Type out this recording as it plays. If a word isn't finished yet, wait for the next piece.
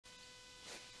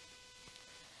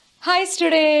Hi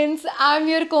students, I am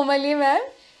your Komali Mam.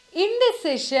 In this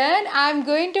session, I am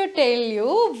going to tell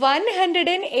you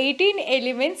 118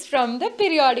 elements from the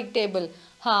periodic table.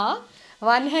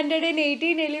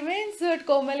 118 elements, so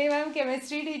Komali Mam,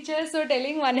 chemistry teacher, so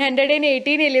telling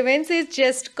 118 elements is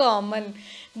just common.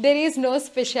 There is no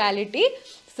speciality.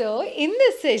 So, in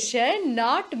this session,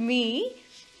 not me,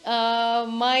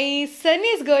 my son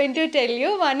is going to tell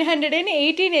you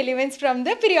 118 elements from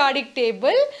the periodic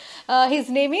table. His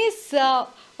name is,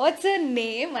 what's her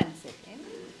name? 1 second.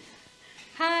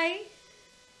 Hi.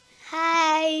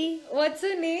 Hi. What's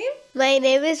your name? My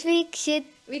name is Vikshit.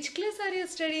 Which class are you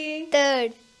studying?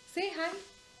 Third. Say hi.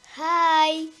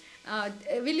 Hi.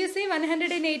 Will you say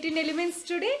 118 elements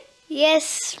today?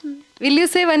 Yes. Will you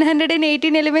say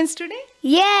 118 elements today?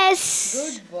 Yes.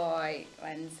 Good boy.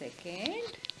 1 second.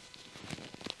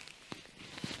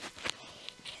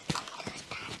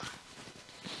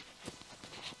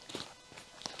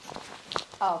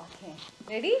 Okay.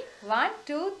 Ready? 1,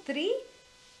 2, 3.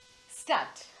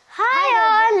 Start. Hi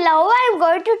all. Now I am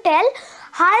going to tell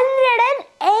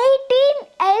 118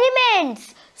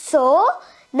 elements. So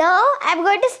now I am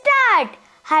going to start.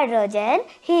 Hydrogen,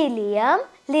 helium,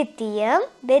 lithium,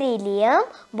 beryllium,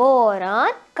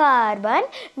 boron, carbon,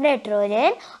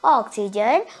 nitrogen,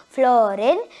 oxygen,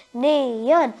 fluorine,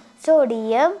 neon,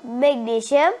 sodium,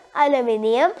 magnesium,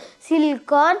 aluminium,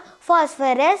 silicon,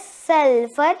 phosphorus,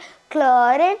 sulfur,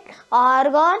 chlorine,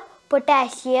 argon,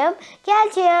 potassium,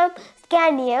 calcium,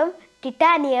 scandium,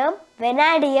 titanium,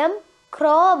 vanadium,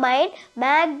 chromite,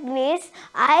 manganese,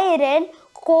 iron,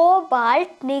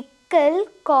 cobalt, nickel,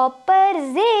 copper,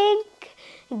 zinc,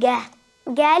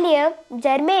 gallium,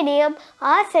 germanium,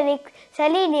 arsenic,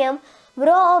 selenium,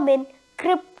 bromine,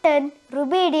 krypton,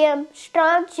 rubidium,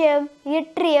 strontium,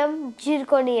 yttrium,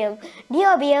 zirconium,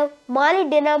 niobium,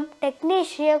 molybdenum,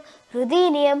 technetium,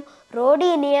 ruthenium,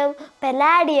 rhodium,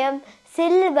 palladium,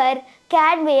 silver,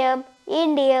 cadmium,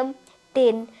 indium,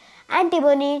 tin,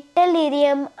 antimony,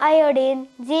 tellurium, iodine,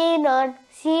 xenon,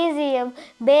 cesium,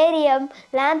 barium,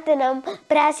 lanthanum,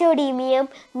 praseodymium,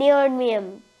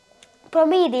 neodymium,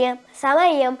 promedium,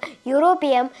 samarium,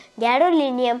 europium,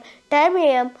 gadolinium,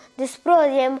 terbium,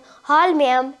 dysprosium,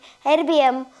 holmium,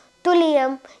 erbium,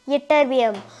 thulium,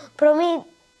 ytterbium,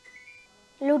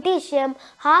 lutetium,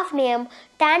 hafnium,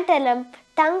 tantalum,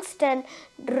 tungsten,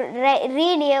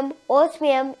 rhenium,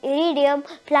 osmium, iridium,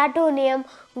 plutonium,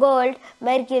 gold,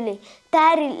 mercury,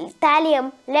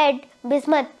 thallium, lead,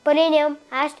 bismuth, polonium,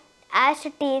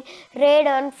 astatine,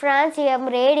 radon, francium,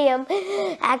 radium,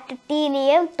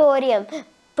 actinium, thorium,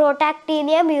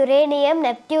 protactinium, uranium,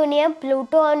 neptunium,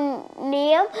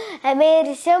 plutonium,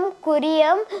 americium,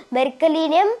 curium,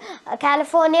 berkelium,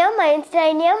 californium,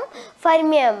 einsteinium,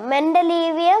 fermium,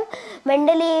 mendelevium,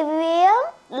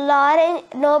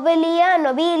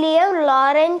 nobelium,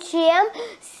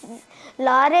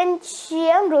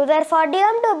 lawrencium,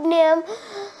 rutherfordium, dubnium,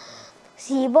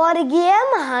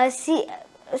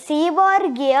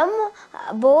 seaborgium,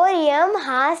 borium,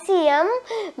 hassium,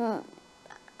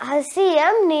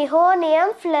 nihonium,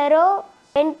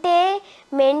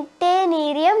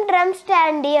 mentanium,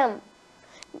 drumstandium,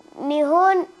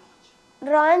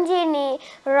 rhonginium,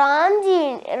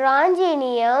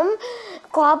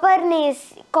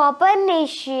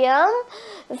 copernicium,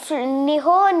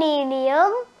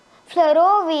 nihonium,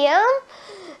 flerovium,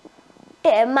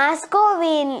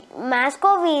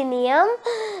 mascovinium,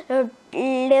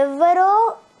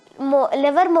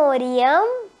 livermorium,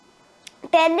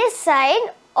 tennessine,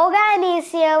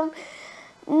 organicium.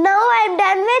 Now I am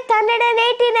done with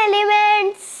 118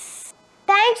 elements.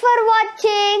 Thanks for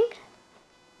watching.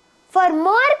 For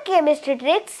more chemistry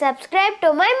tricks, subscribe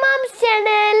to my mom's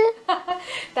channel.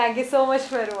 Thank you so much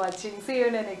for watching. See you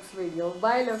in the next video.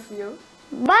 Bye, love you.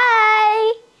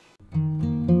 Bye.